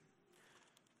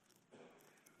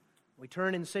We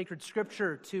turn in sacred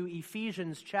scripture to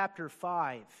Ephesians chapter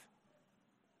 5.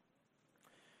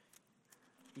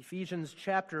 Ephesians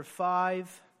chapter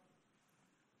 5.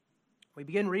 We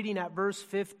begin reading at verse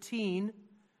 15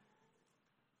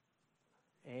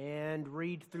 and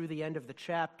read through the end of the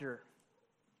chapter.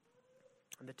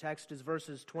 And the text is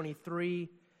verses 23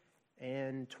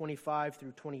 and 25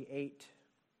 through 28.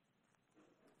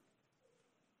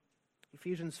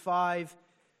 Ephesians 5,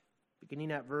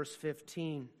 beginning at verse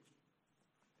 15.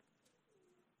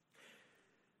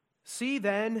 See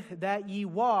then that ye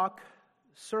walk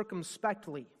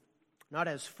circumspectly, not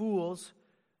as fools,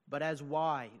 but as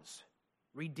wise,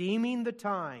 redeeming the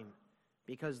time,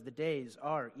 because the days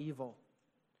are evil.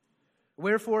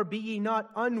 Wherefore be ye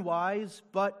not unwise,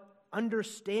 but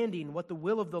understanding what the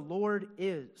will of the Lord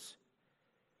is.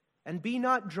 And be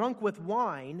not drunk with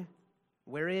wine,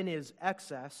 wherein is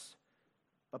excess,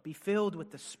 but be filled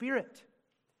with the Spirit,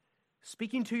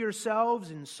 speaking to yourselves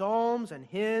in psalms and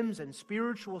hymns and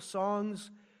spiritual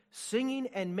songs, singing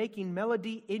and making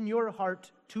melody in your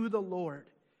heart to the Lord,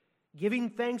 giving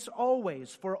thanks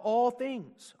always for all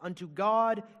things unto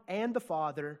God and the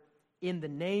Father, in the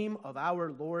name of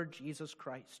our Lord Jesus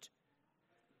Christ,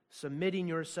 submitting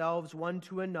yourselves one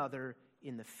to another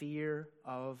in the fear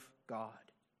of God.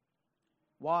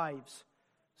 Wives,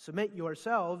 submit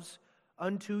yourselves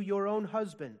unto your own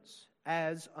husbands,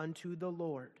 as unto the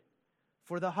Lord.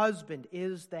 For the husband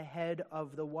is the head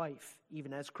of the wife,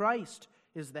 even as Christ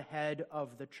is the head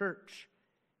of the church,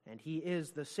 and he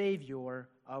is the Savior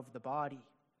of the body.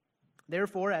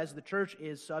 Therefore, as the church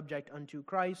is subject unto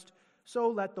Christ, so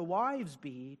let the wives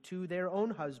be to their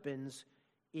own husbands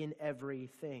in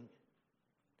everything.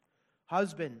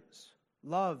 Husbands,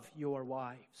 love your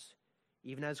wives,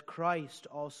 even as Christ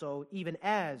also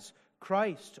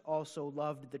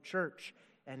loved the church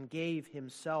and gave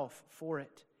himself for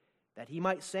it, that he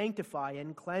might sanctify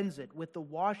and cleanse it with the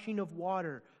washing of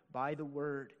water by the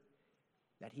word,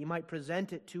 that he might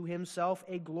present it to himself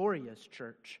a glorious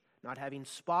church, not having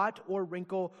spot or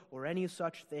wrinkle or any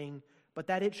such thing, but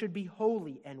that it should be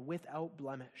holy and without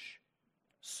blemish.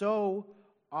 So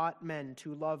ought men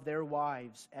to love their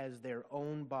wives as their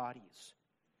own bodies.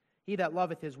 He that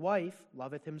loveth his wife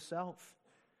loveth himself.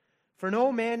 For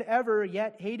no man ever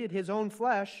yet hated his own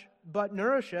flesh, but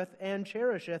nourisheth and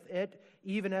cherisheth it,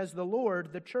 even as the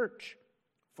Lord the church.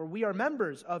 For we are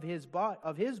members of his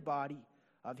body,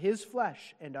 of his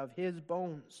flesh, and of his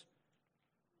bones.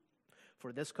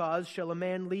 For this cause shall a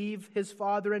man leave his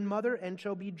father and mother, and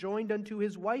shall be joined unto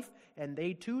his wife, and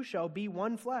they two shall be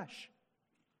one flesh.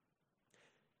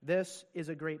 This is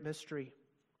a great mystery.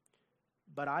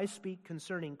 But I speak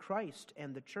concerning Christ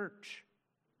and the church.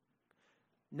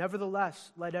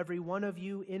 Nevertheless, let every one of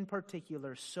you in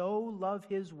particular so love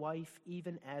his wife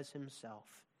even as himself,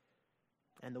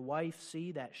 and the wife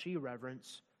see that she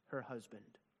reverence her husband.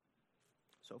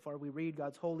 So far we read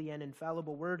God's holy and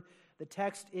infallible word. The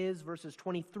text is verses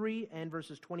 23 and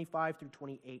verses 25 through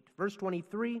 28. Verse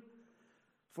 23,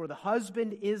 for the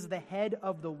husband is the head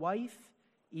of the wife,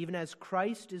 even as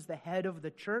Christ is the head of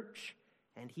the church,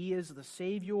 and he is the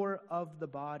Savior of the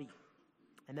body.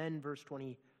 And then verse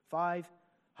 25,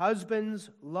 husbands,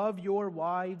 love your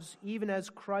wives, even as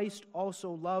Christ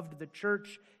also loved the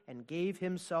church and gave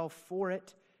himself for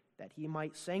it, that he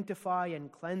might sanctify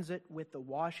and cleanse it with the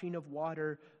washing of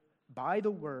water by the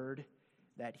word,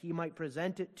 that he might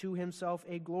present it to himself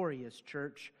a glorious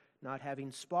church, not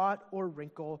having spot or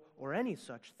wrinkle or any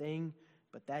such thing,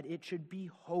 but that it should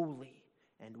be holy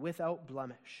and without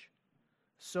blemish.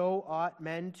 So ought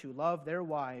men to love their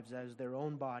wives as their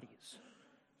own bodies.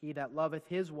 He that loveth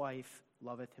his wife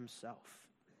loveth himself.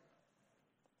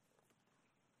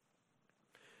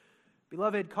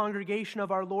 Beloved congregation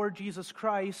of our Lord Jesus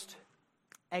Christ,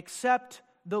 except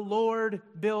the Lord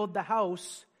build the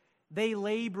house, they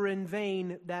labor in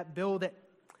vain that build it.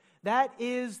 That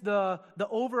is the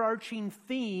overarching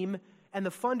theme and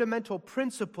the fundamental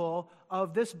principle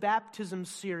of this baptism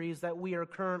series that we are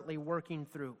currently working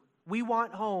through. We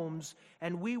want homes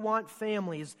and we want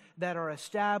families that are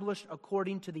established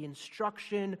according to the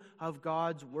instruction of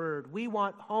God's word. We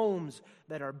want homes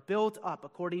that are built up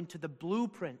according to the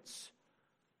blueprints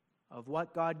of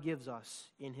what God gives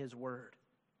us in his word.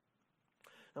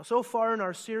 Now, so far in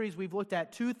our series, we've looked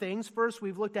at two things. First,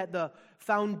 we've looked at the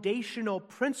foundational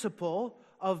principle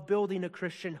of building a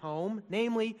Christian home,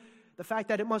 namely the fact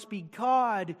that it must be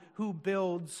God who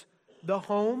builds the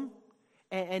home.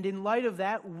 And in light of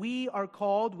that, we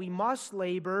must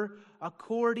labor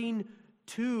according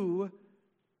to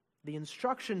the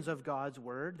instructions of God's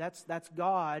word. That's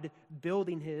God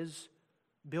building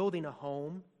a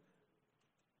home.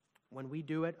 when we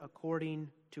do it according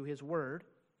to His Word.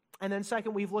 And then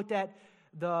second, we've looked at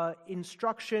the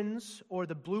instructions or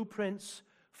the blueprints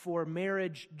for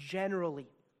marriage generally.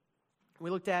 We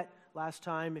looked at last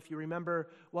time, if you remember,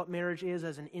 what marriage is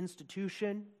as an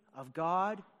institution of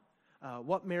God,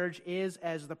 what marriage is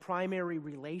as the primary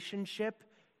relationship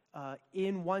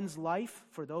in one's life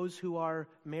for those who are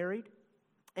married.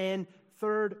 And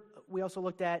third, we also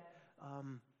looked at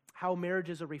how marriage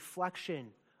is a reflection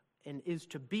and is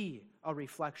to be a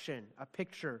reflection, a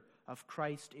picture of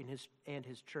Christ and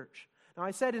His church. Now,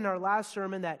 I said in our last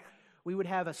sermon that we would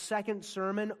have a second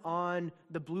sermon on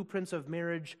the blueprints of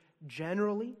marriage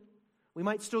generally. We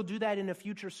might still do that in a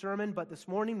future sermon, but this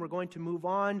morning we're going to move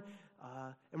on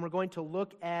and we're going to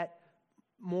look at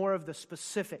more of the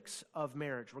specifics of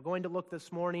marriage. We're going to look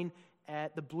this morning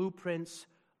at the blueprints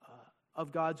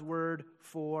of God's Word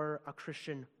for a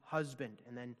Christian husband.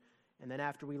 And then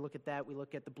after we look at that, we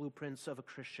look at the blueprints of a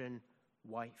Christian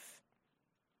wife.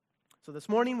 So this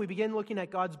morning we begin looking at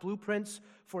God's blueprints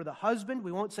for the husband.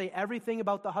 We won't say everything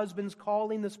about the husband's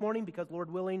calling this morning because,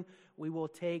 Lord willing, we will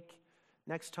take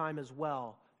next time as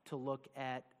well to look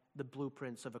at the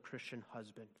blueprints of a Christian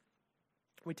husband.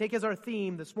 We take as our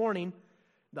theme this morning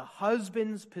the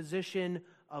husband's position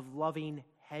of loving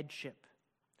headship.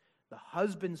 The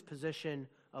husband's position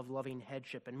of loving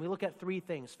headship. And we look at three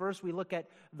things. First, we look at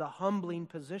the humbling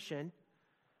position.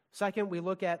 Second, we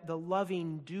look at the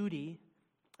loving duty.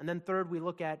 And then third, we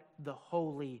look at the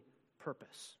holy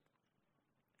purpose.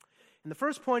 In the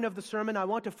first point of the sermon, I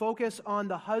want to focus on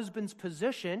the husband's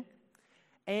position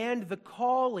and the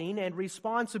calling and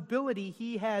responsibility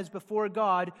he has before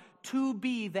God to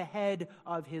be the head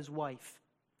of his wife.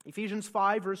 Ephesians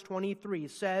 5, verse 23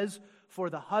 says,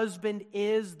 "For the husband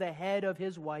is the head of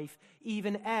his wife,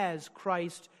 even as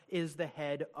Christ is the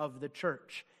head of the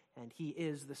church, and he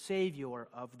is the Savior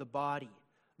of the body."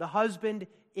 The husband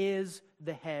is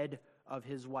the head of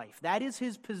his wife. That is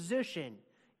his position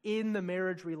in the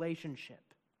marriage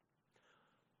relationship.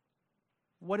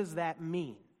 What does that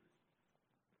mean?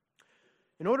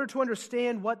 In order to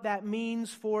understand what that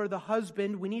means for the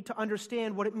husband, we need to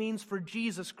understand what it means for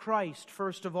Jesus Christ,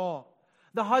 first of all.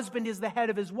 The husband is the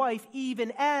head of his wife,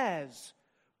 even as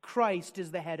Christ is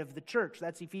the head of the church.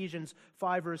 That's Ephesians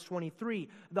 5, verse 23.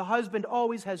 The husband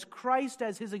always has Christ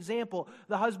as his example.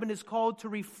 The husband is called to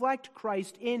reflect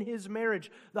Christ in his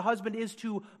marriage. The husband is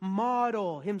to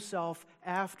model himself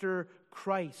after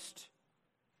Christ.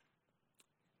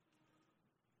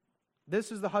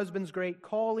 This is the husband's great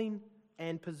calling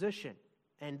and position.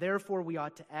 And therefore we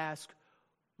ought to ask,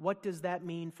 what does that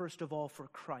mean, first of all, for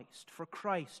Christ? For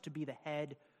Christ to be the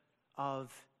head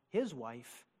of his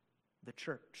wife, the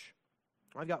church.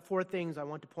 I've got four things I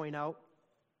want to point out.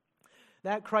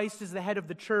 That Christ is the head of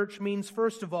the church means,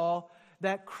 first of all,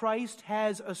 that Christ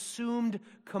has assumed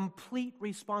complete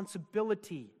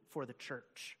responsibility for the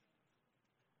church.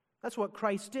 That's what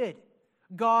Christ did.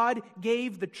 God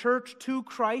gave the church to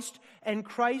Christ, and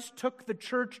Christ took the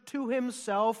church to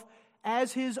himself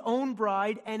as his own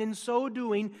bride, and in so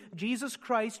doing, Jesus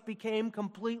Christ became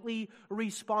completely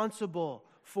responsible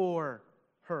for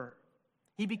her.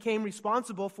 He became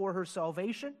responsible for her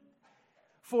salvation,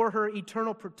 for her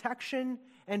eternal protection,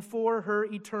 and for her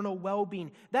eternal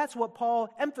well-being. That's what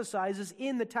Paul emphasizes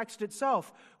in the text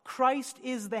itself. Christ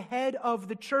is the head of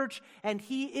the church, and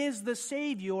he is the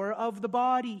Savior of the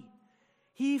body.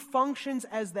 He functions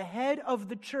as the head of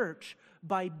the church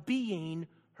by being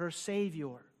her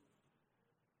Savior.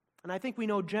 And I think we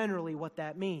know generally what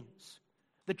that means.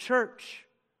 The church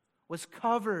was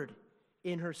covered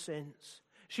in her sins.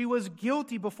 She was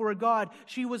guilty before God.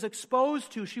 She was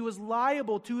exposed to, she was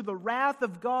liable to the wrath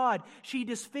of God. She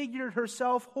disfigured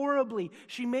herself horribly.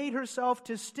 She made herself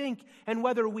to stink. And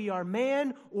whether we are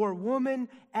man or woman,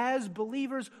 as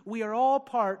believers, we are all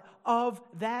part of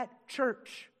that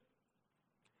church.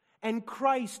 And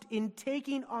Christ, in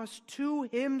taking us to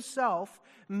himself,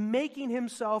 making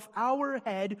himself our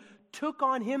head, took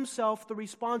on himself the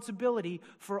responsibility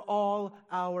for all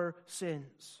our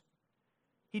sins.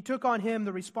 He took on him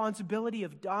the responsibility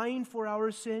of dying for our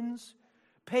sins,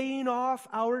 paying off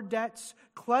our debts,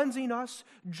 cleansing us,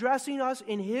 dressing us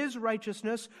in his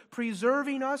righteousness,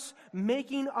 preserving us,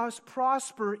 making us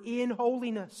prosper in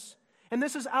holiness. And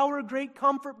this is our great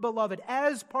comfort, beloved,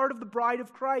 as part of the bride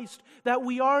of Christ, that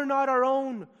we are not our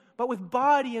own, but with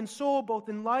body and soul, both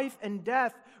in life and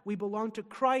death, we belong to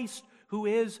Christ, who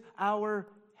is our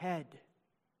head.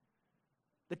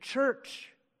 The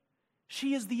church,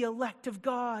 she is the elect of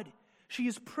God. She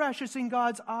is precious in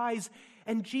God's eyes,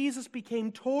 and Jesus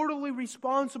became totally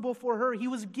responsible for her. He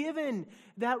was given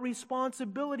that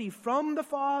responsibility from the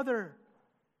Father,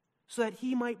 so that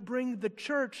he might bring the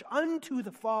church unto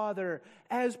the Father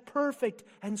as perfect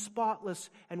and spotless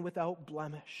and without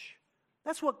blemish.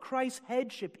 That's what Christ's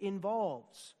headship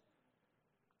involves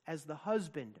as the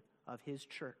husband of his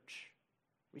church.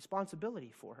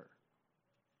 Responsibility for her.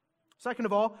 Second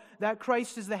of all, that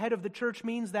Christ is the head of the church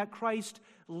means that Christ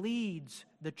leads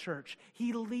the church.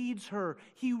 He leads her,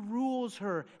 he rules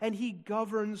her, and he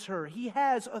governs her. He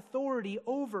has authority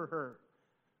over her.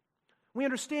 We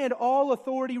understand all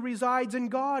authority resides in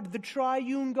God, the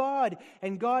triune God,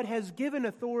 and God has given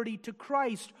authority to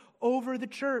Christ over the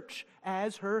church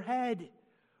as her head.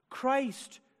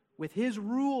 Christ, with his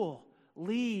rule,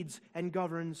 leads and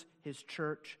governs his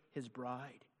church, his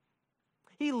bride.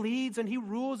 He leads and he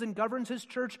rules and governs his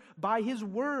church by his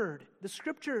word, the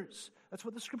Scriptures. That's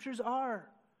what the Scriptures are.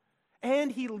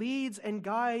 And he leads and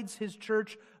guides his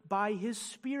church by his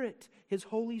Spirit, his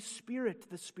Holy Spirit,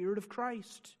 the Spirit of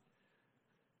Christ.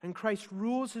 And Christ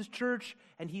rules his church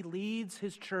and he leads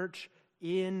his church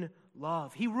in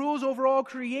love. He rules over all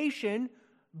creation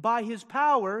by his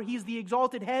power. He's the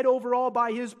exalted head over all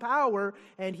by his power.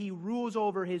 And he rules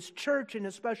over his church in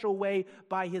a special way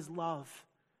by his love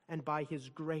and by his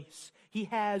grace. He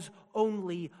has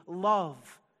only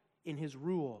love in his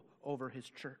rule over his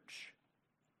church.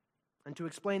 And to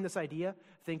explain this idea,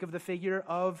 think of the figure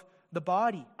of the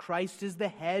body. Christ is the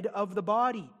head of the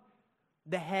body.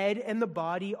 The head and the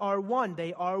body are one.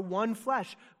 They are one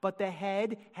flesh. But the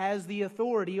head has the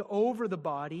authority over the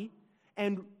body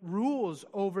and rules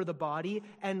over the body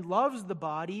and loves the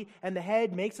body, and the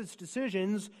head makes its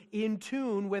decisions in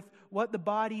tune with what the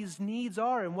body's needs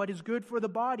are and what is good for the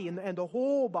body and the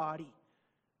whole body.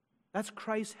 That's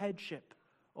Christ's headship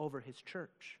over his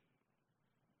church.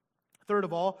 Third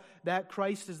of all, that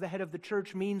Christ is the head of the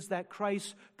church means that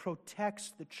Christ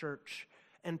protects the church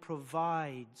and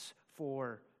provides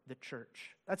for the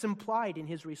church. That's implied in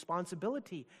his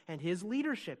responsibility and his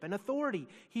leadership and authority.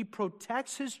 He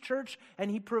protects his church and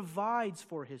he provides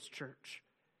for his church.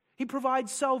 He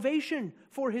provides salvation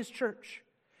for his church.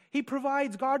 He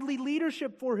provides godly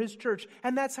leadership for his church,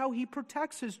 and that's how he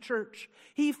protects his church.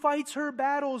 He fights her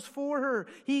battles for her.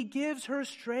 He gives her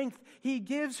strength. He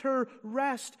gives her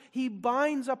rest. He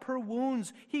binds up her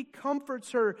wounds. He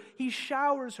comforts her. He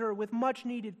showers her with much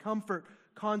needed comfort,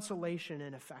 consolation,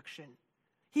 and affection.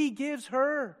 He gives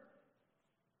her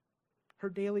her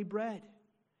daily bread.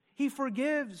 He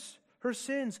forgives her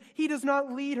sins. He does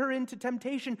not lead her into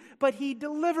temptation, but he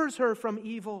delivers her from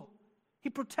evil. He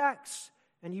protects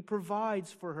and he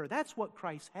provides for her. That's what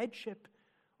Christ's headship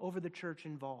over the church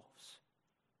involves.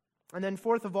 And then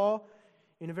fourth of all,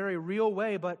 in a very real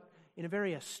way, but in a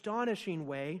very astonishing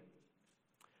way,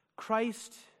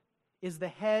 Christ is the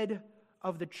head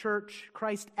of the church.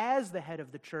 Christ as the head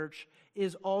of the church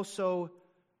is also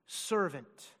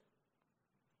servant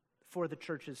for the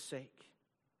church's sake.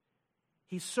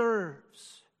 He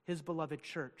serves his beloved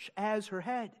church as her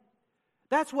head.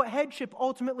 That's what headship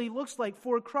ultimately looks like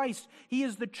for Christ. He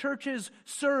is the church's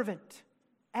servant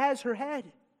as her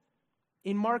head.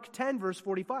 In Mark 10, verse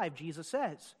 45, Jesus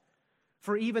says,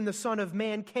 "For even the Son of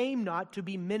Man came not to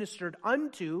be ministered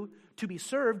unto, to be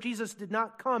served." Jesus did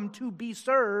not come to be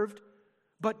served,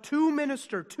 but to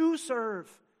minister, to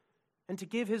serve, and to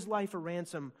give his life a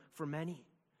ransom for many.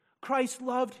 Christ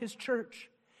loved his church.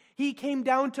 He came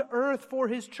down to earth for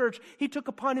his church. He took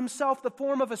upon himself the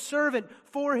form of a servant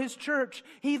for his church.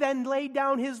 He then laid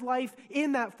down his life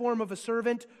in that form of a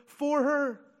servant for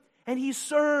her. And he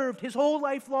served his whole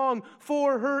life long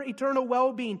for her eternal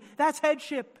well-being. That's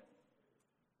headship.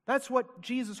 That's what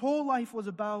Jesus' whole life was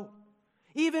about.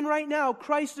 Even right now,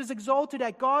 Christ is exalted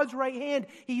at God's right hand.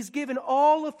 He's given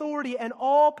all authority and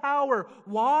all power.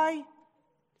 Why?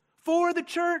 For the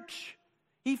church.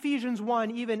 Ephesians 1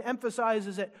 even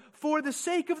emphasizes it. For the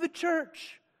sake of the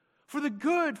church. For the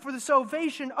good, for the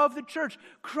salvation of the church.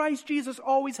 Christ Jesus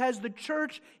always has the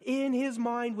church in his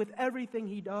mind with everything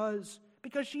he does.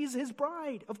 Because she's his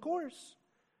bride, of course.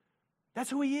 That's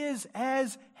who he is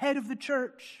as head of the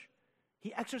church.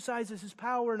 He exercises his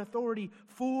power and authority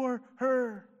for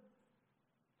her.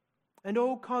 And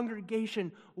oh,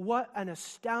 congregation, what an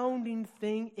astounding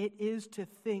thing it is to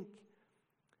think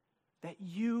that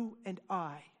you and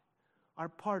I are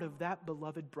part of that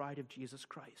beloved bride of Jesus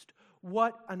Christ.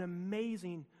 What an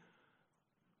amazing,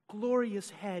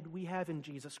 glorious head we have in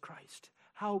Jesus Christ.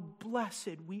 How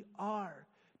blessed we are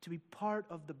to be part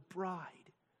of the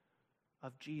bride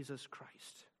of Jesus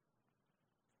Christ.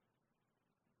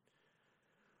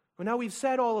 Well, now we've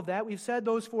said all of that. We've said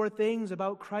those four things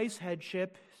about Christ's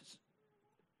headship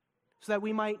so that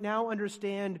we might now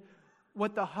understand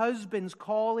what the husband's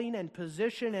calling and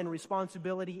position and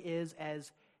responsibility is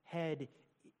as head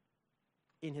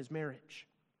in his marriage.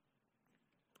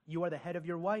 You are the head of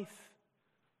your wife,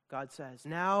 God says.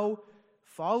 Now,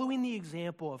 following the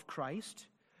example of Christ,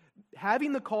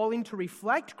 having the calling to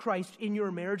reflect Christ in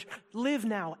your marriage, live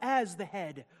now as the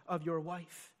head of your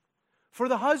wife. For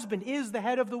the husband is the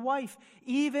head of the wife,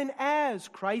 even as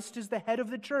Christ is the head of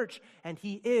the church, and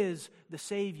he is the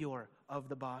Savior of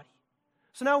the body.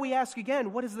 So now we ask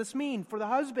again, what does this mean for the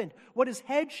husband? What does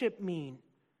headship mean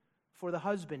for the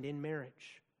husband in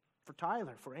marriage? For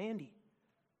Tyler, for Andy?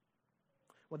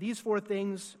 Well, these four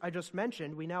things I just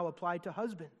mentioned, we now apply to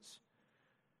husbands.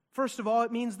 First of all,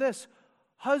 it means this: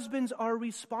 husbands are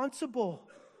responsible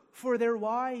for their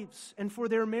wives and for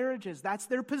their marriages. That's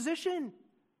their position.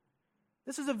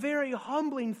 This is a very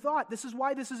humbling thought. This is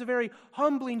why this is a very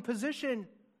humbling position.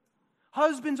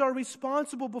 Husbands are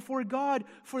responsible before God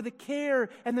for the care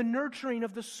and the nurturing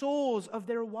of the souls of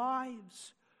their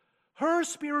wives. Her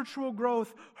spiritual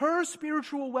growth, her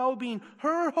spiritual well-being,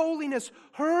 her holiness,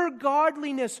 her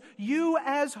godliness. You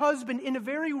as husband, in a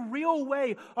very real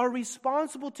way, are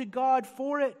responsible to God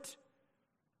for it.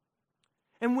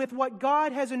 And with what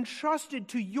God has entrusted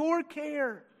to your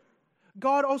care,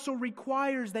 God also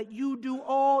requires that you do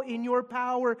all in your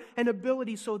power and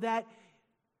ability so that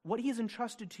what He has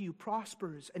entrusted to you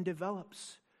prospers and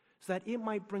develops, so that it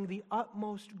might bring the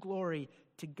utmost glory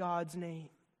to God's name.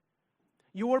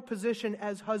 Your position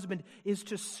as husband is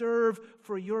to serve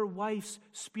for your wife's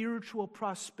spiritual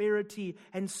prosperity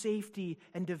and safety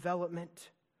and development.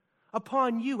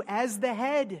 Upon you, as the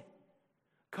head,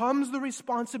 comes the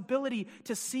responsibility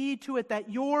to see to it that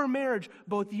your marriage,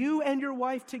 both you and your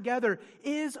wife together,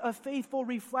 is a faithful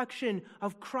reflection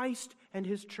of Christ and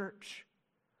His church.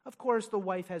 Of course, the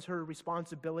wife has her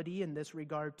responsibility in this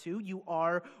regard too. You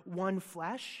are one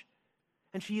flesh,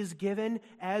 and she is given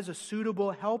as a suitable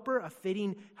helper, a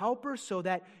fitting helper, so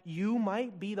that you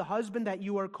might be the husband that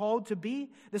you are called to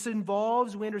be. This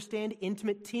involves, we understand,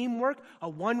 intimate teamwork, a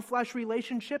one-flesh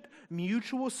relationship,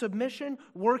 mutual submission,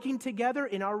 working together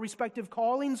in our respective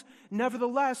callings.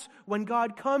 Nevertheless, when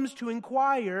God comes to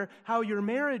inquire how your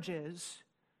marriage is,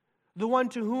 the one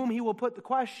to whom He will put the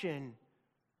question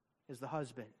is the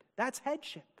husband. That's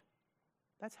headship.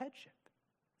 That's headship.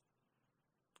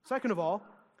 Second of all,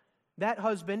 that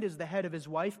husband is the head of his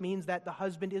wife means that the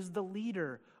husband is the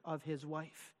leader of his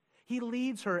wife. He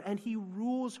leads her and he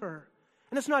rules her.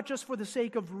 And it's not just for the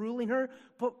sake of ruling her,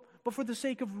 but for the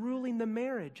sake of ruling the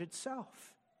marriage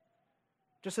itself.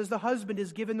 Just as the husband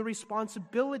is given the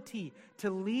responsibility to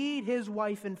lead his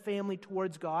wife and family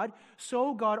towards God,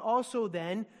 so God also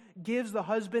then gives the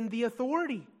husband the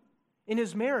authority in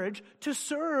his marriage to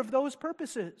serve those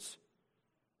purposes.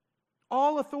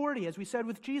 All authority, as we said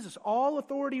with Jesus, all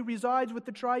authority resides with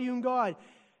the triune God.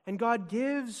 And God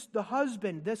gives the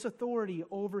husband this authority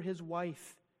over his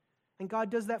wife. And God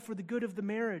does that for the good of the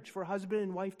marriage, for husband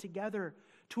and wife together,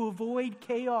 to avoid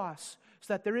chaos,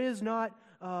 so that there is not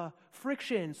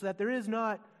friction, so that there is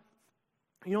not,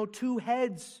 two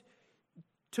heads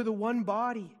to the one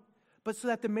body, but so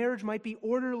that the marriage might be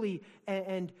orderly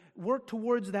and work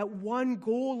towards that one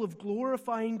goal of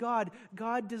glorifying God.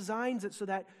 God designs it so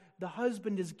that the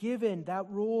husband is given that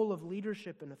role of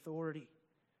leadership and authority.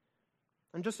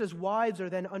 And just as wives are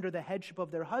then under the headship of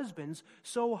their husbands,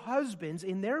 so husbands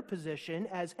in their position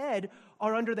as head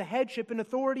are under the headship and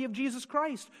authority of Jesus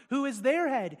Christ, who is their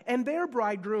head and their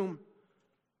bridegroom.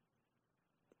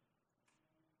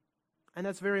 And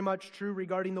that's very much true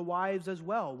regarding the wives as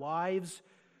well. Wives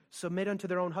submit unto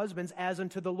their own husbands as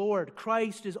unto the Lord.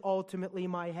 Christ is ultimately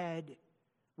my head,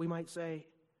 we might say.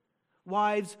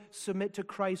 Wives submit to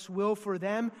Christ's will for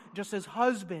them, just as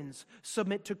husbands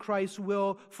submit to Christ's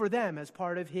will for them as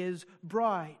part of His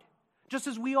bride. Just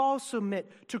as we all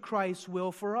submit to Christ's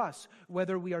will for us,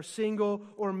 whether we are single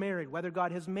or married, whether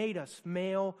God has made us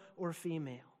male or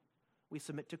female. We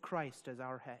submit to Christ as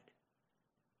our head.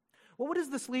 Well, what does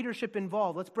this leadership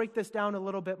involve? Let's break this down a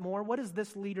little bit more. What does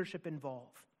this leadership involve?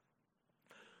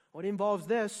 Well, it involves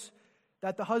this: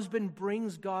 that the husband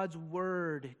brings God's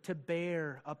word to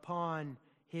bear upon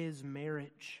his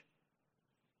marriage.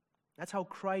 That's how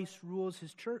Christ rules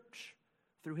His church,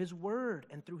 through His word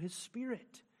and through His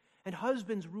Spirit. And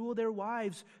husbands rule their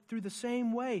wives through the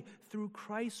same way, through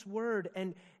Christ's word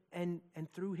and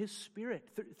through His Spirit,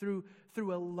 through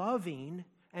a loving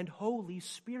and holy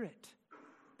Spirit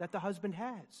that the husband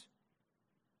has.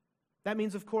 That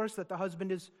means, of course, that the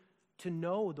husband is to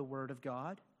know the word of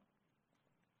God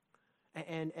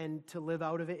and to live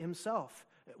out of it himself.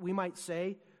 We might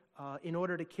say, in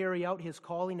order to carry out his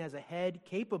calling as a head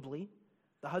capably,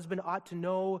 the husband ought to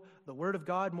know the Word of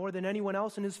God more than anyone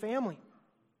else in his family.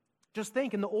 Just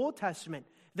think, in the Old Testament,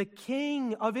 the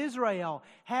king of Israel,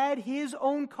 had his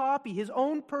own copy, his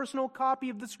own personal copy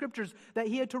of the Scriptures that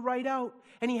he had to write out.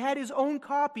 And he had his own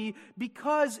copy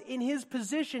because in his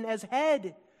position as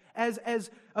head, as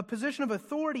a position of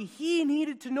authority, he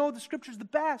needed to know the Scriptures the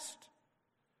best.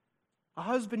 A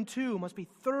husband, too, must be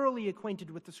thoroughly acquainted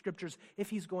with the Scriptures if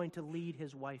he's going to lead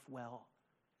his wife well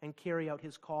and carry out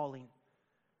his calling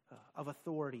of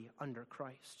authority under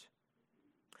Christ.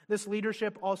 This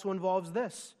leadership also involves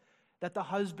this, that the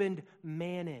husband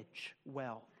manage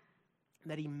well,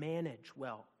 that he manage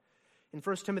well. In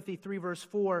 1 Timothy 3, verse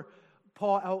 4,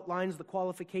 Paul outlines the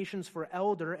qualifications for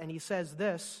elder, and he says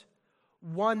this,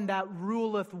 one that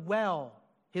ruleth well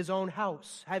his own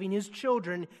house, having his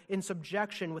children in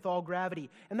subjection with all gravity.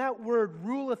 And that word,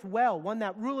 ruleth well, one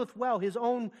that ruleth well his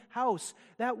own house,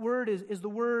 that word is the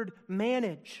word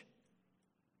manage.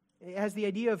 It has the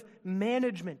idea of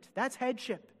management. That's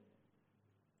headship.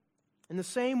 In the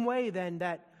same way, then,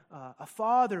 that a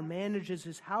father manages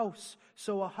his house,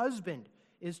 so a husband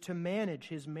is to manage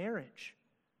his marriage.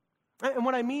 And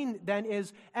what I mean, then,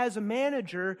 is as a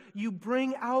manager, you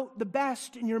bring out the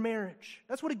best in your marriage.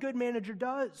 That's what a good manager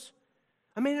does.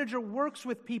 A manager works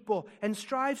with people and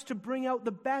strives to bring out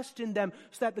the best in them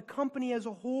so that the company as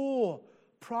a whole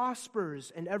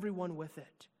prospers and everyone with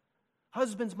it.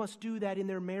 Husbands must do that in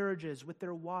their marriages with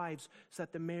their wives so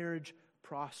that the marriage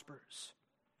prospers.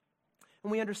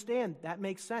 And we understand that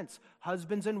makes sense.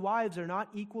 Husbands and wives are not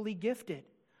equally gifted.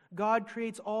 God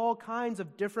creates all kinds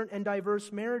of different and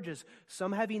diverse marriages,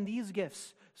 some having these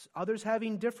gifts, others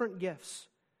having different gifts.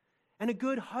 And a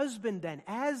good husband then,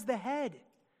 as the head,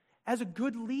 as a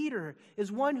good leader,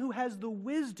 is one who has the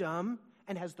wisdom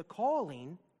and has the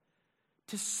calling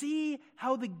to see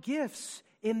how the gifts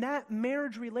in that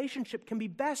marriage relationship can be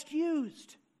best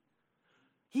used.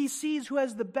 He sees who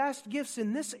has the best gifts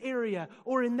in this area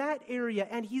or in that area,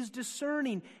 and he's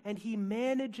discerning, and he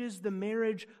manages the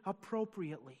marriage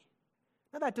appropriately.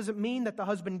 Now, that doesn't mean that the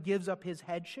husband gives up his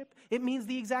headship. It means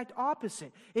the exact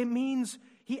opposite. It means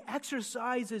he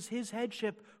exercises his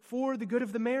headship for the good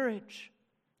of the marriage.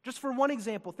 Just for one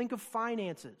example, think of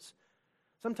finances.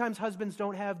 Sometimes husbands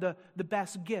don't have the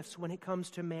best gifts when it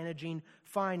comes to managing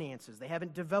finances. They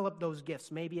haven't developed those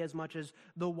gifts maybe as much as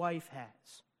the wife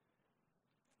has.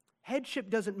 Headship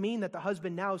doesn't mean that the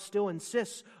husband now still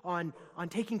insists on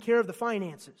taking care of the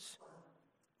finances.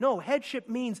 No, headship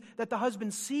means that the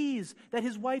husband sees that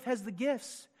his wife has the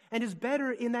gifts and is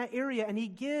better in that area, and he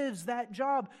gives that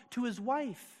job to his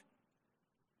wife.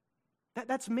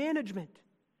 That's management.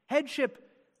 Headship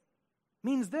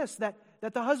means this, that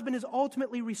the husband is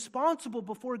ultimately responsible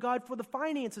before God for the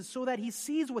finances so that he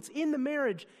sees what's in the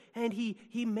marriage and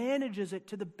he manages it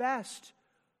to the best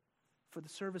for the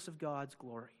service of God's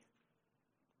glory.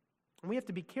 And we have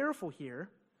to be careful here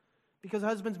because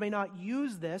husbands may not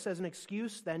use this as an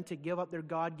excuse then to give up their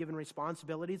God-given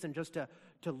responsibilities and just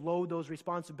to load those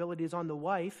responsibilities on the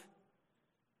wife.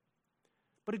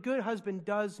 But a good husband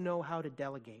does know how to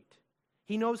delegate.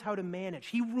 He knows how to manage.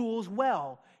 He rules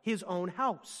well his own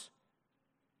house.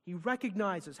 He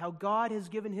recognizes how God has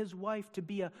given his wife to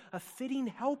be a fitting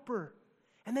helper.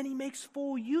 And then he makes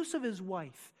full use of his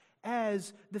wife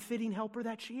as the fitting helper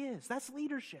that she is. That's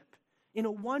leadership. In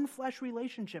a one-flesh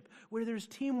relationship where there's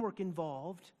teamwork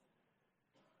involved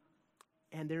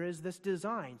and there is this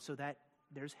design so that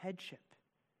there's headship.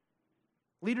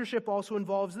 Leadership also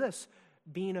involves this,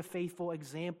 being a faithful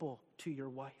example to your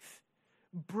wife,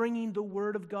 bringing the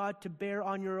Word of God to bear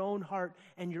on your own heart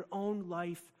and your own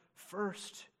life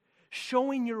first,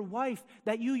 showing your wife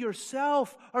that you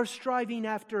yourself are striving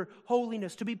after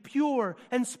holiness, to be pure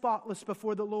and spotless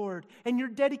before the Lord, and you're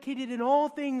dedicated in all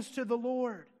things to the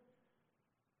Lord.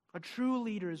 A true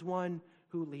leader is one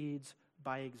who leads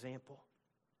by example.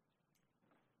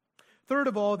 Third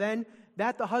of all, then,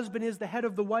 that the husband is the head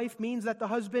of the wife means that the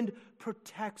husband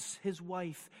protects his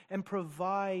wife and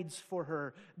provides for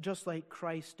her, just like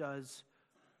Christ does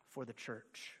for the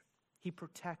church. He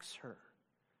protects her.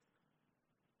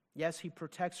 Yes, he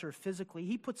protects her physically.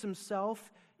 He puts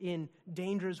himself in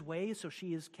dangerous ways so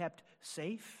she is kept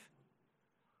safe.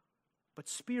 But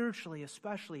spiritually,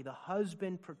 especially, the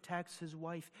husband protects his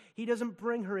wife. He doesn't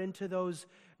bring her into those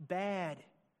bad,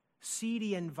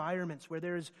 seedy environments where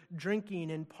there's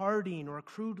drinking and partying or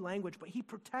crude language, but he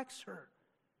protects her,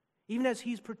 even as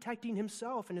he's protecting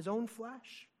himself in his own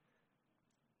flesh.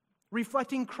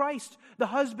 Reflecting Christ, the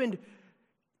husband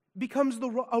becomes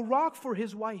a rock for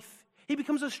his wife. He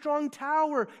becomes a strong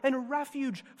tower and a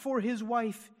refuge for his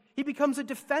wife. He becomes a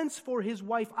defense for his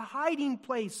wife, a hiding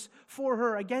place for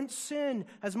her against sin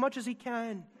as much as he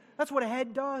can. That's what a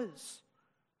head does.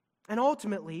 And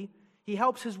ultimately, He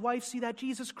helps his wife see that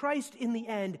Jesus Christ, in the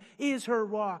end, is her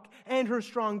rock and her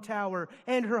strong tower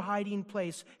and her hiding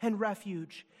place and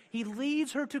refuge. He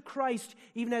leads her to Christ,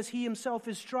 even as he himself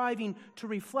is striving to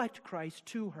reflect Christ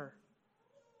to her.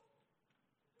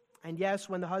 And yes,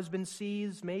 when the husband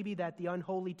sees maybe that the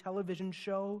unholy television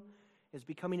show is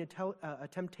becoming a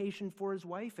temptation for his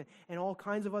wife and all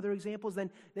kinds of other examples,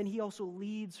 then he also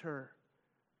leads her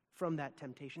from that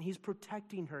temptation. He's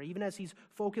protecting her. Even as he's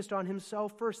focused on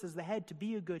himself first as the head to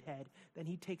be a good head, then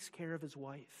he takes care of his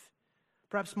wife.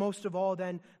 Perhaps most of all,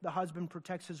 then, the husband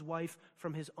protects his wife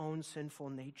from his own sinful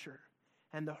nature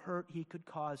and the hurt he could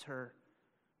cause her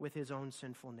with his own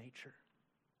sinful nature.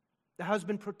 The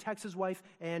husband protects his wife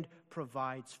and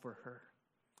provides for her.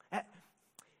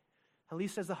 At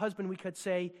least as the husband, we could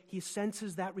say, he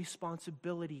senses that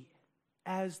responsibility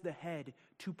as the head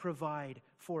to provide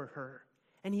for her.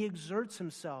 And he exerts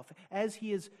himself as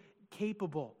he is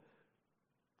capable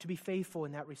to be faithful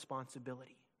in that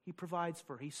responsibility. He provides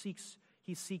for her. He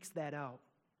seeks that out.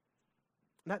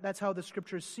 That's how the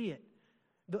scriptures see it.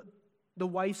 The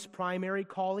wife's primary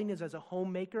calling is as a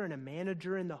homemaker and a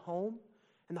manager in the home.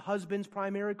 And the husband's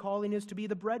primary calling is to be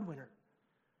the breadwinner.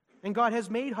 And God has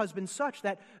made husbands such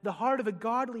that the heart of a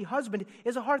godly husband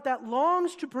is a heart that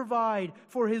longs to provide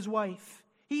for his wife.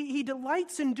 He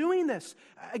delights in doing this.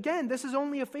 Again, this is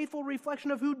only a faithful reflection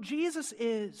of who Jesus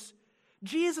is.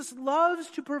 Jesus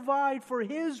loves to provide for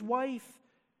his wife,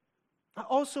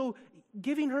 also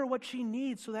giving her what she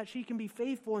needs so that she can be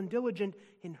faithful and diligent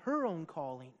in her own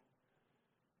calling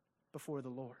before the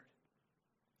Lord.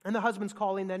 And the husband's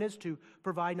calling then is to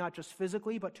provide not just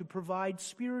physically, but to provide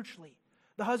spiritually.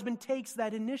 The husband takes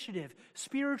that initiative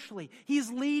spiritually. He's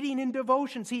leading in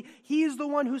devotions. He is the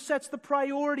one who sets the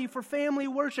priority for family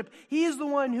worship. He is the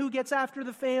one who gets after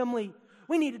the family.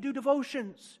 We need to do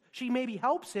devotions. She maybe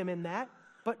helps him in that,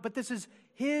 but this is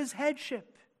his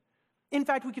headship. In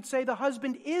fact, we could say the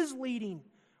husband is leading,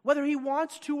 whether he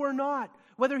wants to or not,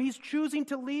 whether he's choosing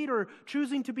to lead or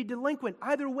choosing to be delinquent.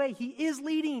 Either way, he is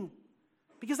leading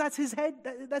because that's his head,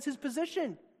 that's his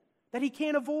position that he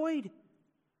can't avoid.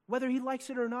 Whether he likes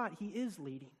it or not, he is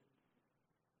leading.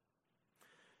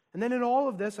 And then in all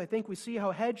of this, I think we see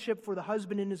how headship for the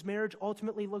husband in his marriage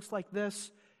ultimately looks like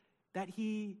this, that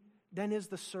he then is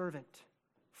the servant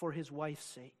for his wife's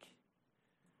sake.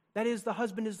 That is, the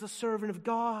husband is the servant of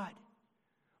God,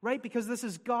 right? Because this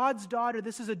is God's daughter.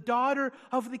 This is a daughter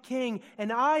of the King.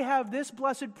 And I have this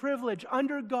blessed privilege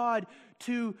under God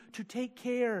to take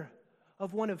care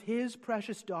of one of his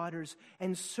precious daughters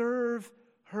and serve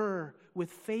her with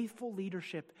faithful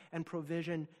leadership and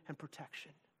provision and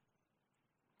protection.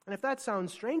 And if that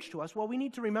sounds strange to us, well, we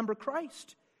need to remember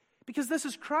Christ. Because this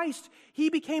is Christ. He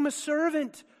became a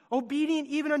servant, obedient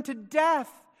even unto death,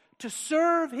 to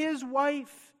serve his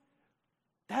wife.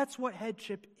 That's what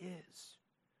headship is.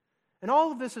 And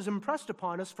all of this is impressed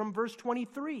upon us from verse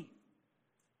 23.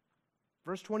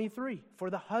 Verse 23, for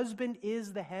the husband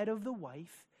is the head of the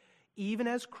wife, even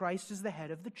as Christ is the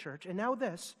head of the church. And now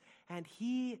this, and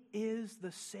he is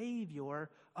the Savior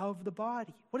of the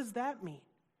body. What does that mean?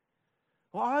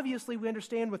 Well, obviously we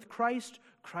understand with Christ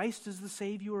is the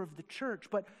Savior of the church.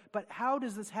 But how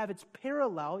does this have its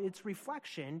parallel, its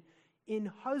reflection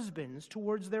in husbands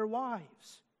towards their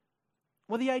wives?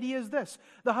 Well, the idea is this.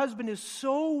 The husband is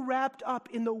so wrapped up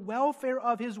in the welfare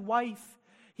of his wife.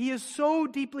 He is so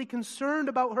deeply concerned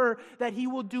about her that he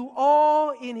will do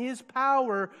all in his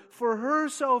power for her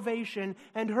salvation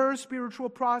and her spiritual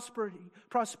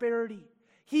prosperity.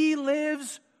 He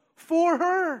lives for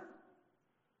her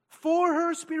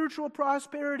spiritual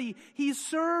prosperity. He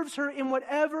serves her in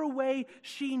whatever way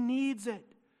she needs it,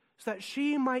 so that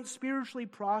she might spiritually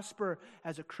prosper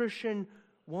as a Christian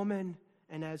woman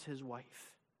and as his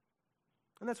wife.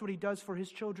 And that's what he does for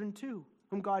his children too,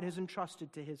 whom God has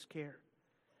entrusted to his care.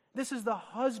 This is the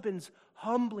husband's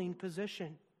humbling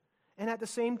position. And at the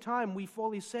same time, we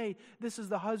fully say this is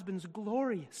the husband's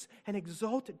glorious and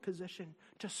exalted position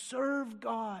to serve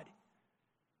God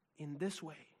in this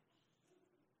way.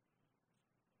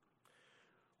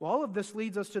 Well, all of this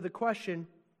leads us to the question,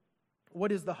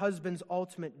 what is the husband's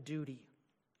ultimate duty?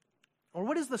 Or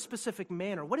what is the specific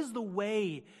manner? What is the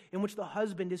way in which the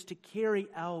husband is to carry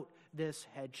out this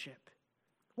headship?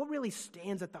 What really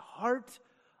stands at the heart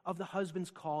of the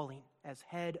husband's calling as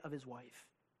head of his wife?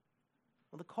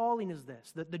 Well, the calling is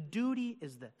this. The duty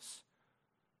is this.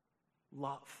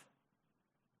 Love.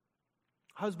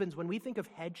 Husbands, when we think of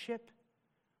headship,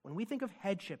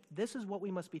 this is what we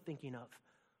must be thinking of.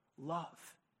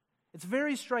 Love. It's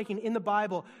very striking in the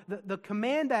Bible. The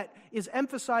command that is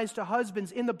emphasized to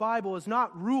husbands in the Bible is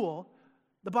not rule.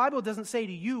 The Bible doesn't say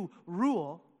to you,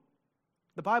 rule.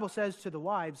 The Bible says to the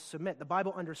wives, submit. The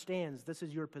Bible understands this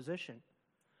is your position.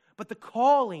 But the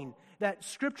calling that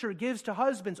Scripture gives to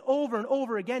husbands over and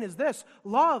over again is this: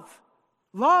 love,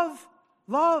 love,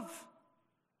 love.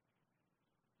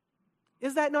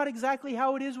 Is that not exactly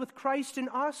how it is with Christ in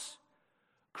us?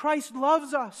 Christ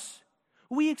loves us.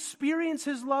 We experience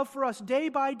His love for us day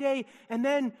by day, and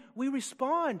then we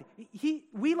respond.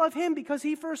 We love Him because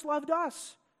He first loved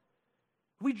us.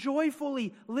 We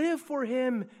joyfully live for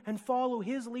Him and follow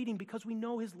His leading because we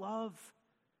know His love.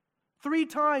 3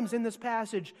 times in this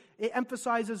passage, it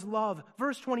emphasizes love.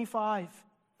 Verse 25,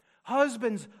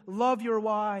 husbands, love your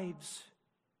wives.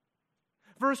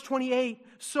 Verse 28,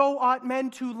 so ought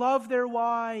men to love their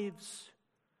wives.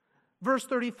 Verse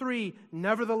 33,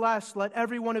 nevertheless, let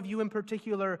every one of you in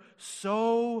particular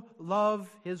so love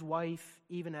his wife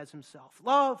even as himself.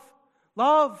 Love,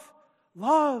 love,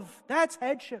 love. That's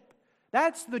headship.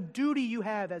 That's the duty you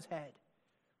have as head.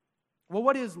 Well,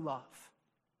 what is love?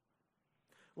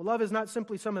 Well, love is not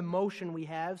simply some emotion we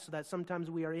have so that sometimes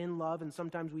we are in love and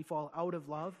sometimes we fall out of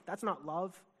love. That's not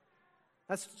love.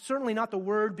 That's certainly not the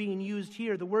word being used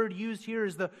here. The word used here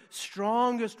is the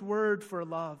strongest word for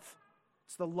love.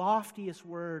 It's the loftiest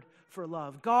word for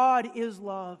love. God is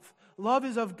love. Love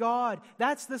is of God.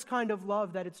 That's this kind of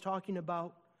love that it's talking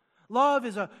about. Love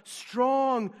is a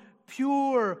strong,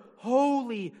 pure,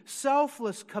 holy,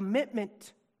 selfless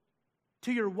commitment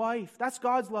to your wife. That's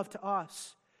God's love to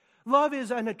us. Love is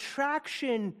an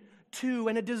attraction to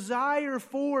and a desire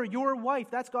for your wife.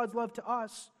 That's God's love to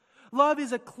us. Love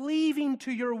is a cleaving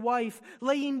to your wife,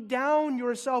 laying down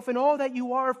yourself and all that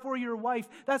you are for your wife.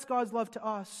 That's God's love to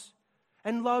us.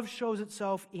 And love shows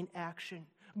itself in action.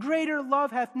 Greater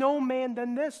love hath no man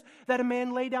than this, that a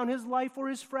man lay down his life for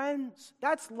his friends.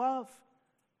 That's love.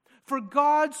 For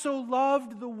God so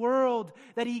loved the world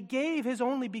that He gave His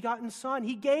only begotten Son.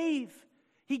 He gave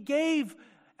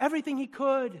everything He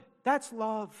could. That's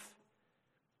love.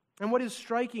 And what is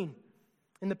striking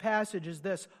in the passage is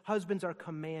this: husbands are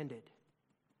commanded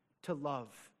to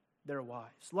love their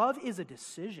wives. Love is a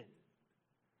decision.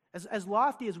 As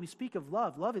lofty as we speak of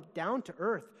love is down to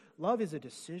earth. Love is a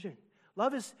decision.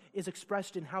 Love is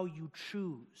expressed in how you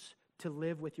choose to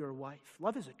live with your wife.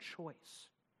 Love is a choice.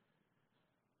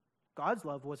 God's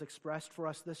love was expressed for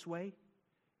us this way.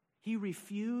 He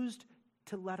refused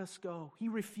to let us go. He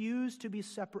refused to be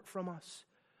separate from us.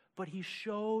 But He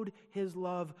showed His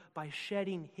love by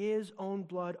shedding His own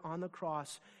blood on the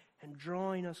cross and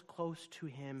drawing us close to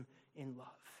Him in love.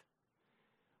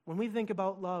 When we think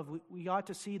about love, we ought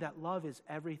to see that love is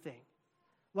everything.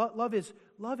 Love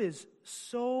is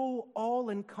so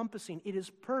all-encompassing. It is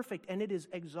perfect and it is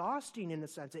exhausting in a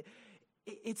sense.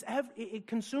 It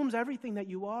consumes everything that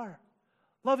you are.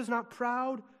 Love is not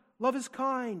proud. Love is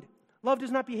kind. Love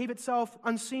does not behave itself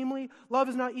unseemly. Love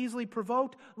is not easily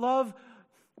provoked. Love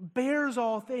bears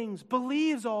all things,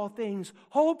 believes all things,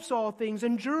 hopes all things,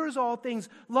 endures all things.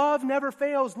 Love never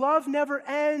fails. Love never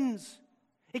ends.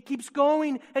 It keeps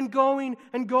going and going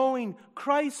and going.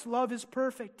 Christ's love is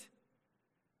perfect.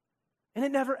 And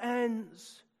it never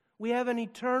ends. We have an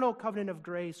eternal covenant of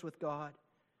grace with God.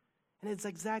 And it's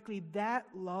exactly that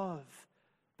love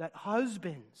that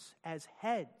husbands, as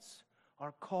heads,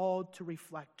 are called to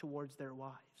reflect towards their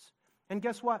wives. And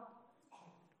guess what?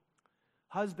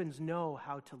 Husbands know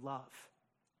how to love.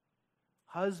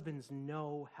 Husbands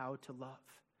know how to love.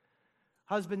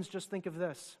 Husbands, just think of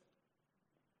this.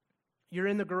 You're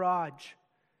in the garage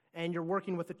and you're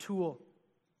working with a tool.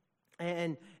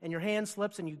 And your hand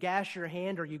slips and you gash your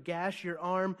hand or you gash your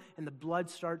arm and the blood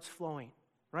starts flowing.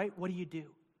 Right? What do?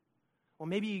 Well,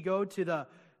 maybe you go to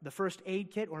the first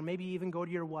aid kit, or maybe you even go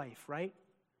to your wife, right?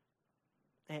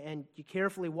 And you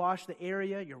carefully wash the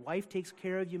area. Your wife takes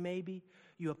care of you maybe.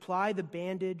 You apply the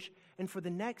bandage. And for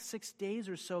the next 6 days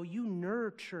or so, you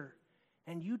nurture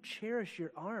and you cherish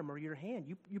your arm or your hand.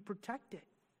 You protect it.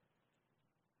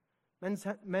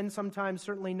 Men sometimes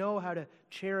certainly know how to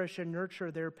cherish and nurture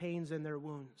their pains and their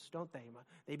wounds, don't they?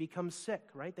 They become sick,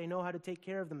 right? They know how to take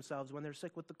care of themselves when they're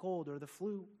sick with the cold or the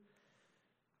flu.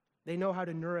 They know how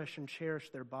to nourish and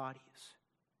cherish their bodies.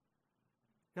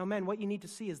 Now, men, what you need to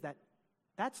see is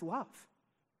that's love.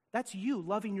 That's you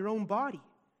loving your own body.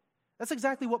 That's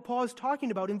exactly what Paul is talking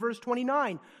about in verse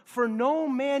 29. For no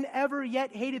man ever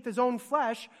yet hateth his own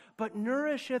flesh, but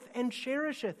nourisheth and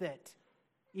cherisheth it,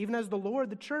 even as the Lord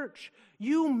the church.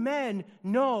 You men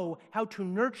know how to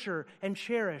nurture and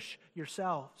cherish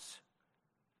yourselves.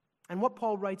 And what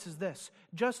Paul writes is this: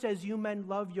 just as you men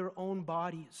love your own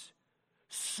bodies,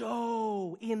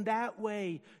 so in that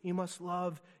way you must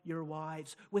love your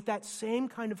wives. With that same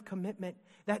kind of commitment,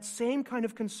 that same kind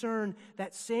of concern,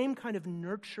 that same kind of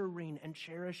nurturing and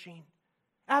cherishing.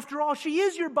 After all, she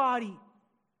is your body.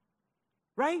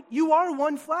 Right? You are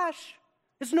one flesh.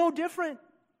 It's no different.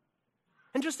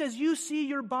 And just as you see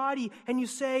your body and you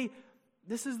say,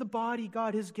 this is the body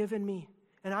God has given me,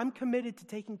 and I'm committed to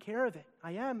taking care of it.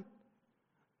 I am.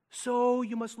 So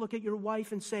you must look at your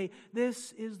wife and say,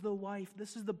 this is the wife.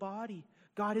 This is the body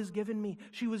God has given me.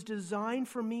 She was designed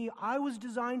for me. I was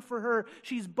designed for her.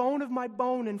 She's bone of my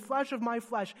bone and flesh of my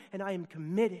flesh, and I am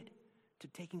committed to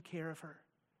taking care of her.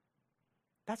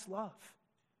 That's love.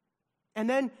 And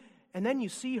then you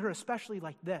see her especially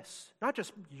like this. Not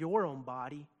just your own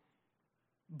body,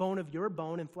 bone of your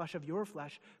bone and flesh of your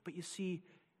flesh, but you see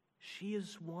she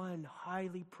is one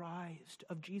highly prized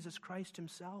of Jesus Christ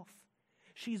himself.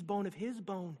 She's bone of his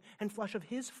bone and flesh of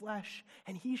his flesh,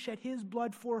 and he shed his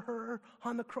blood for her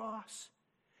on the cross.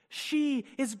 She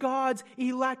is God's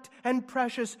elect and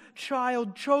precious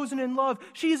child, chosen in love.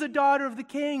 She is a daughter of the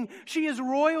King. She is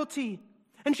royalty.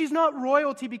 And she's not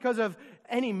royalty because of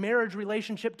any marriage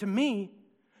relationship to me,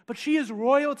 but she is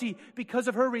royalty because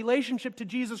of her relationship to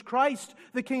Jesus Christ,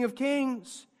 the King of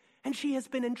Kings. And she has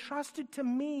been entrusted to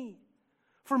me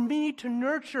for me to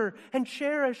nurture and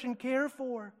cherish and care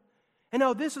for. And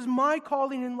now this is my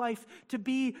calling in life, to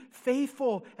be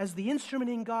faithful as the instrument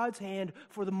in God's hand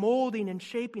for the molding and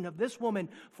shaping of this woman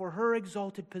for her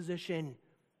exalted position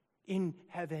in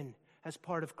heaven as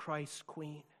part of Christ's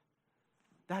queen.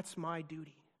 That's my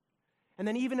duty. And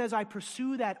then even as I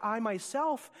pursue that, I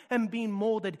myself am being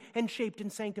molded and shaped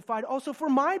and sanctified also for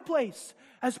my place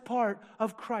as part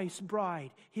of Christ's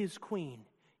bride, his queen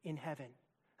in heaven.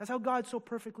 That's how God so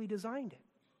perfectly designed it.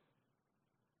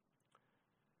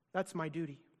 That's my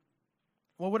duty.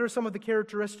 Well, what are some of the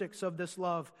characteristics of this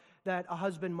love that a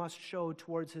husband must show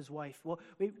towards his wife? Well,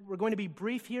 we're going to be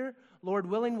brief here. Lord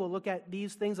willing, we'll look at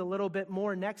these things a little bit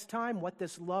more next time, what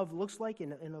this love looks like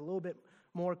in a little bit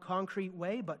more concrete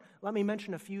way. But let me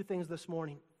mention a few things this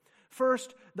morning.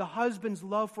 First, the husband's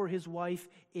love for his wife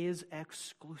is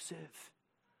exclusive.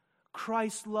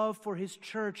 Christ's love for his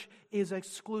church is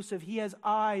exclusive. He has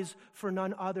eyes for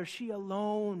none other. She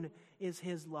alone is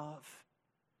his love.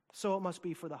 So it must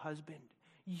be for the husband.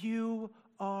 You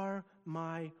are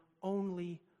my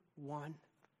only one.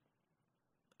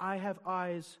 I have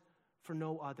eyes for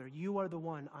no other. You are the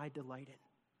one I delight in.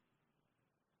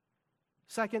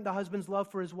 Second, the husband's love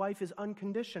for his wife is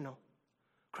unconditional.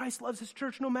 Christ loves his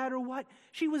church no matter what.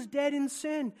 She was dead in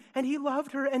sin, and he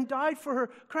loved her and died for her.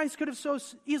 Christ could have so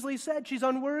easily said she's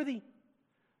unworthy.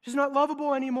 She's not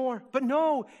lovable anymore. But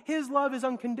no, his love is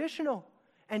unconditional.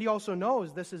 And he also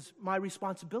knows this is my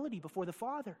responsibility before the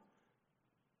Father.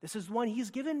 This is one he's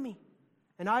given me.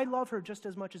 And I love her just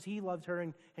as much as he loved her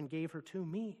and gave her to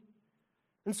me.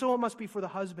 And so it must be for the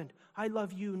husband. I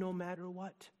love you no matter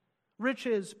what.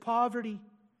 Riches, poverty,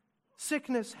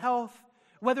 sickness, health,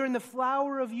 whether in the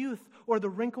flower of youth or the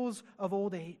wrinkles of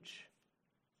old age.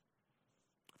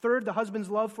 Third, the husband's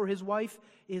love for his wife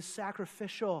is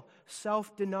sacrificial,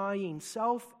 self-denying,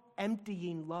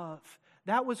 self-emptying love.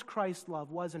 That was Christ's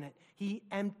love, wasn't it? He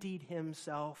emptied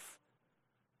himself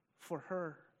for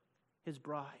her, his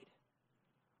bride.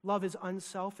 Love is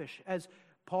unselfish. As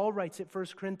Paul writes at 1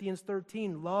 Corinthians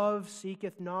 13, love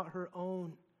seeketh not her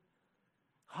own.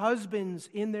 Husbands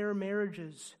in their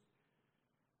marriages,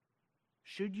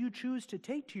 should you choose to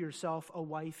take to yourself a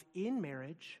wife in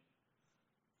marriage,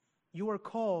 you are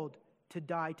called to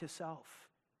die to self.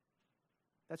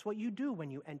 That's what you do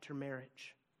when you enter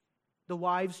marriage. The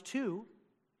wives too,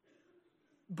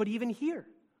 but even here,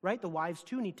 right? The wives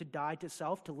too need to die to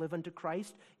self to live unto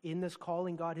Christ in this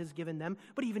calling God has given them.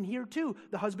 But even here too,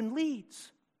 the husband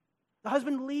leads. The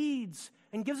husband leads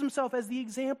and gives himself as the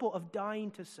example of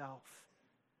dying to self.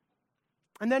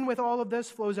 And then with all of this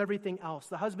flows everything else.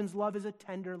 The husband's love is a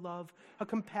tender love, a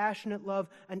compassionate love,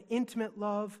 an intimate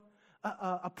love,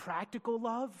 a practical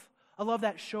love, a love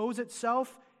that shows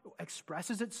itself,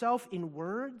 expresses itself in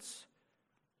words,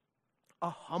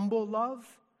 a humble love,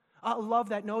 a love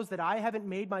that knows that I haven't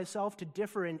made myself to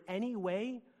differ in any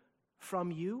way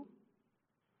from you.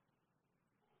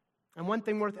 And one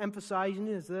thing worth emphasizing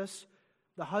is this: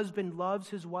 the husband loves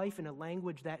his wife in a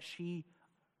language that she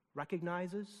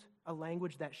recognizes, a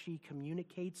language that she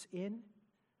communicates in.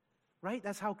 Right?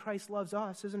 That's how Christ loves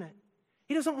us, isn't it?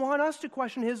 He doesn't want us to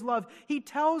question his love. He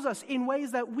tells us in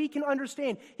ways that we can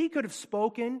understand. He could have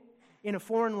spoken in a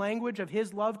foreign language of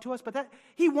his love to us, but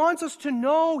he wants us to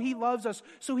know he loves us,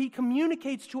 so he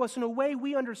communicates to us in a way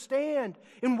we understand,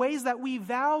 in ways that we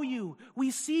value. We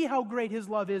see how great his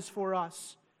love is for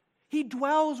us. He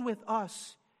dwells with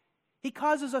us. He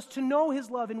causes us to know his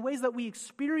love in ways that we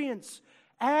experience.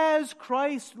 As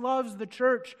Christ loves the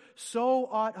church, so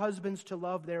ought husbands to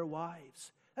love their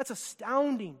wives. That's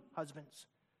astounding, husbands.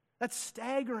 That's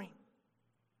staggering.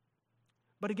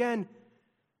 But again,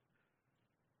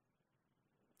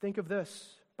 think of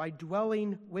this. By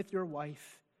dwelling with your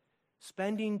wife,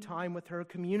 spending time with her,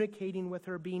 communicating with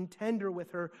her, being tender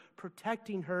with her,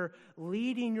 protecting her,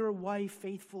 leading your wife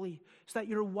faithfully, so that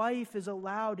your wife is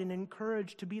allowed and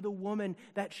encouraged to be the woman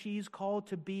that she's called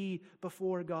to be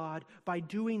before God. By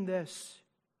doing this,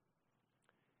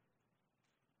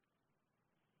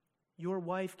 your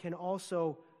wife can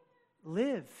also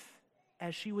live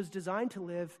as she was designed to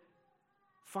live,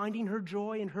 finding her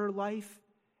joy in her life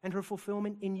and her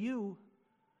fulfillment in you,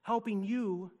 helping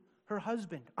you, her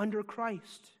husband, under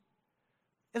Christ.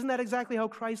 Isn't that exactly how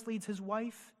Christ leads his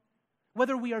wife?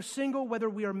 Whether we are single, whether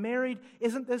we are married,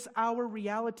 isn't this our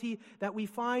reality, that we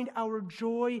find our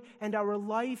joy and our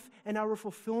life and our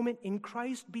fulfillment in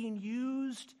Christ being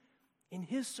used in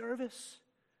his service?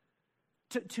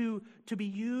 To be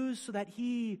used so that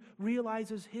he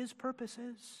realizes his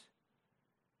purposes.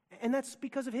 And that's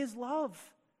because of his love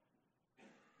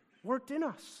worked in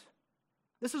us.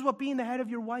 This is what being the head of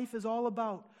your wife is all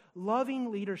about. Loving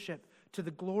leadership to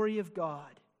the glory of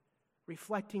God,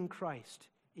 reflecting Christ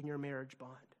in your marriage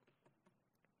bond.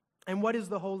 And what is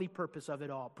the holy purpose of it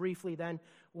all? Briefly then,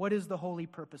 what is the holy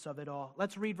purpose of it all?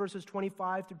 Let's read verses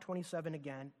 25 through 27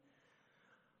 again.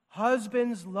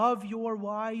 Husbands, love your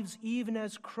wives, even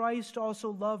as Christ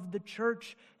also loved the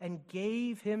church and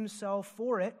gave himself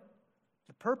for it.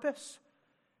 The purpose?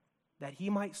 That he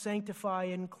might sanctify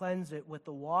and cleanse it with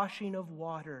the washing of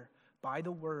water by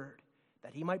the word,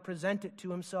 that he might present it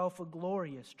to himself a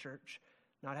glorious church,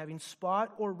 not having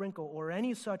spot or wrinkle or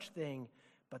any such thing,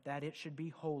 but that it should be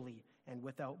holy and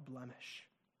without blemish.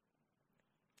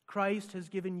 Christ has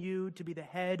given you to be the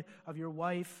head of your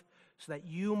wife, so that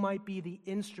you might be the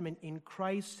instrument in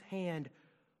Christ's hand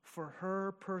for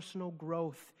her personal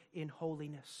growth in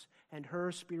holiness and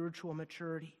her spiritual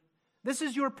maturity. This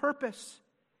is your purpose,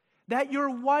 that your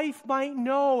wife might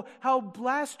know how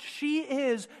blessed she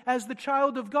is as the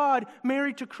child of God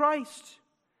married to Christ.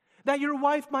 That your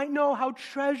wife might know how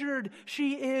treasured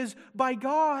she is by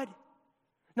God.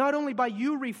 Not only by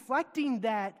you reflecting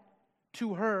that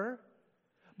to her,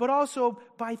 but also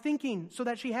by thinking so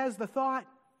that she has the thought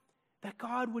that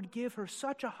God would give her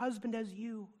such a husband as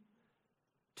you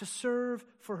to serve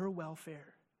for her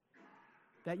welfare.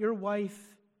 That your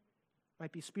wife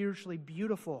might be spiritually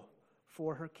beautiful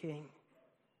for her King,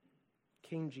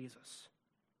 King Jesus.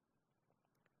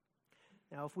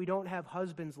 Now, if we don't have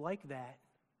husbands like that,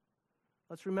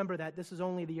 let's remember that this is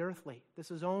only the earthly.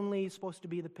 This is only supposed to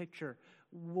be the picture.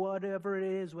 Whatever it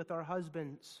is with our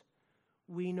husbands,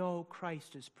 we know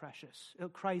Christ is precious.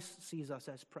 Christ sees us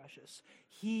as precious.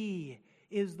 He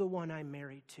is the one I'm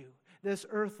married to. This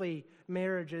earthly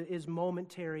marriage is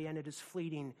momentary and it is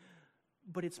fleeting,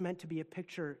 but it's meant to be a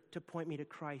picture to point me to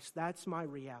Christ. That's my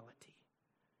reality.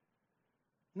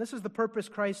 And this is the purpose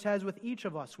Christ has with each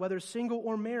of us, whether single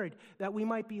or married, that we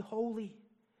might be holy,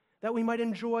 that we might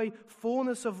enjoy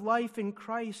fullness of life in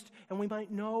Christ, and we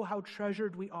might know how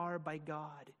treasured we are by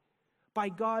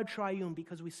God triune,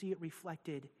 because we see it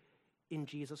reflected in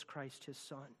Jesus Christ, his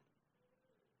Son.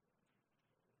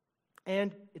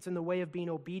 And it's in the way of being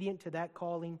obedient to that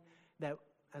calling that,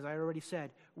 as I already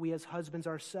said, we as husbands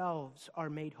ourselves are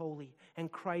made holy.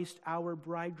 And Christ, our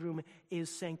bridegroom, is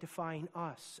sanctifying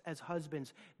us as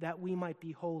husbands, that we might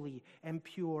be holy and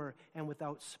pure and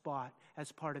without spot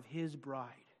as part of his bride.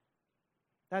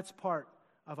 That's part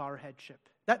of our headship.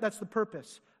 That's the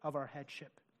purpose of our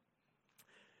headship.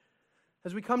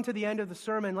 As we come to the end of the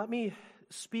sermon, let me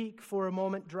speak for a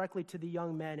moment directly to the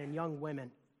young men and young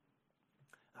women.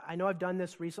 I know I've done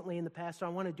this recently in the past, so I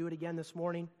want to do it again this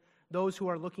morning. Those who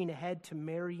are looking ahead to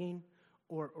marrying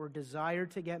or desire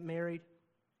to get married.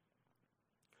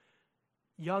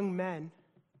 Young men,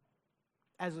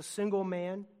 as a single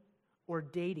man or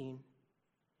dating,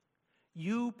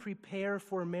 you prepare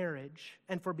for marriage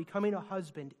and for becoming a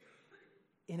husband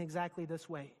in exactly this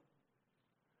way.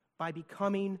 By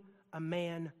becoming a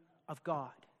man of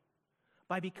God.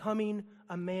 By becoming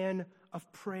a man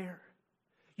of prayer.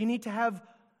 You need to have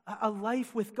a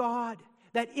life with God,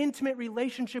 that intimate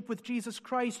relationship with Jesus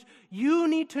Christ. You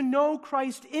need to know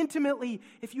Christ intimately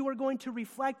if you are going to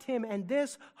reflect him and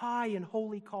this high and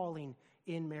holy calling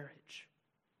in marriage.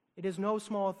 It is no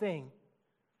small thing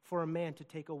for a man to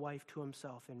take a wife to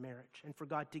himself in marriage, and for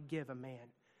God to give a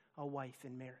man a wife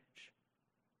in marriage.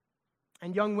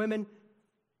 And young women,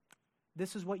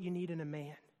 this is what you need in a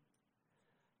man.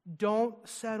 Don't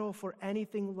settle for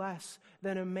anything less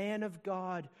than a man of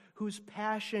God whose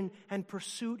passion and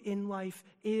pursuit in life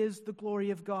is the glory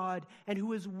of God, and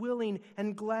who is willing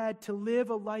and glad to live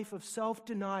a life of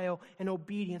self-denial and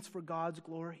obedience for God's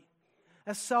glory.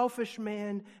 A selfish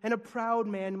man and a proud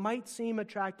man might seem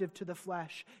attractive to the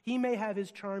flesh. He may have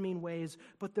his charming ways,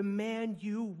 but the man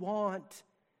you want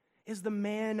is the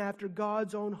man after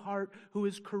God's own heart who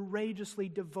is courageously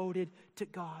devoted to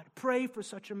God. Pray for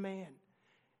such a man.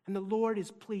 And the Lord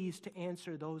is pleased to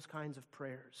answer those kinds of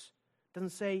prayers. It doesn't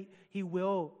say He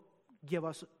will give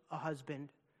us a husband,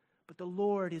 but the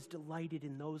Lord is delighted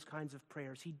in those kinds of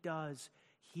prayers. He does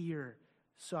hear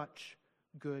such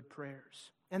good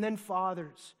prayers. And then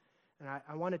fathers, and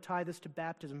I want to tie this to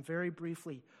baptism very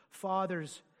briefly.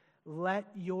 Fathers, let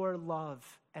your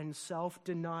love and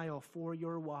self-denial for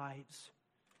your wives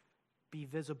be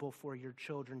visible for your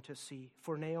children to see,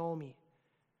 for Naomi,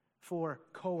 for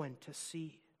Cohen to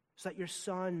see, so that your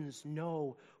sons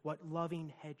know what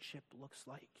loving headship looks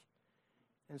like,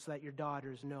 and so that your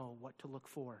daughters know what to look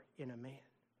for in a man.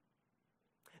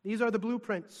 These are the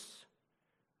blueprints,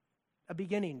 a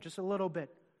beginning, just a little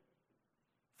bit,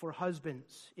 for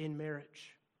husbands in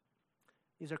marriage.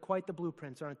 These are quite the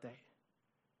blueprints, aren't they?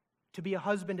 To be a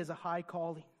husband is a high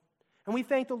calling. And we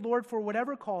thank the Lord for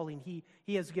whatever calling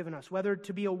He has given us, whether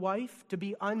to be a wife, to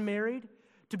be unmarried,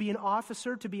 to be an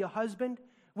officer, to be a husband.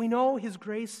 We know His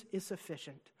grace is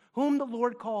sufficient. Whom the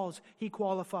Lord calls, He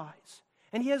qualifies.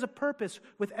 And He has a purpose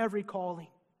with every calling.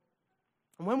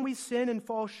 And when we sin and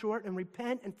fall short and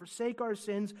repent and forsake our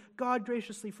sins, God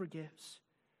graciously forgives.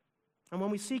 And when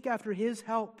we seek after His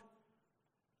help,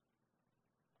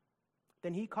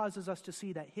 then He causes us to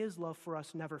see that His love for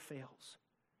us never fails,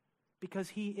 because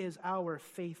He is our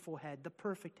faithful head, the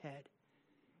perfect head,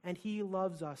 and He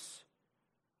loves us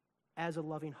as a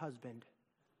loving husband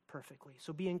perfectly.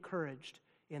 So be encouraged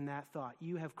in that thought.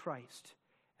 You have Christ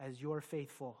as your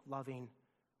faithful, loving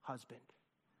husband.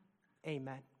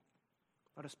 Amen.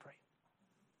 Let us pray.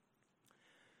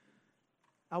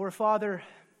 Our Father,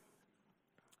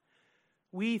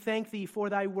 we thank Thee for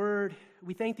Thy word.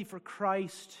 We thank Thee for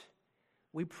Christ.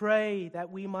 We pray that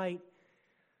we might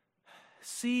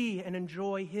see and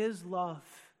enjoy His love,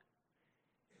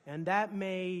 and that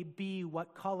may be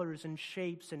what colors and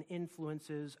shapes and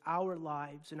influences our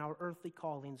lives and our earthly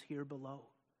callings here below.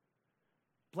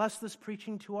 Bless this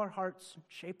preaching to our hearts,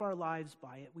 shape our lives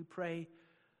by it. We pray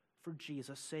for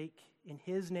Jesus' sake. In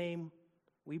His name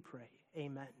we pray.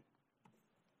 Amen.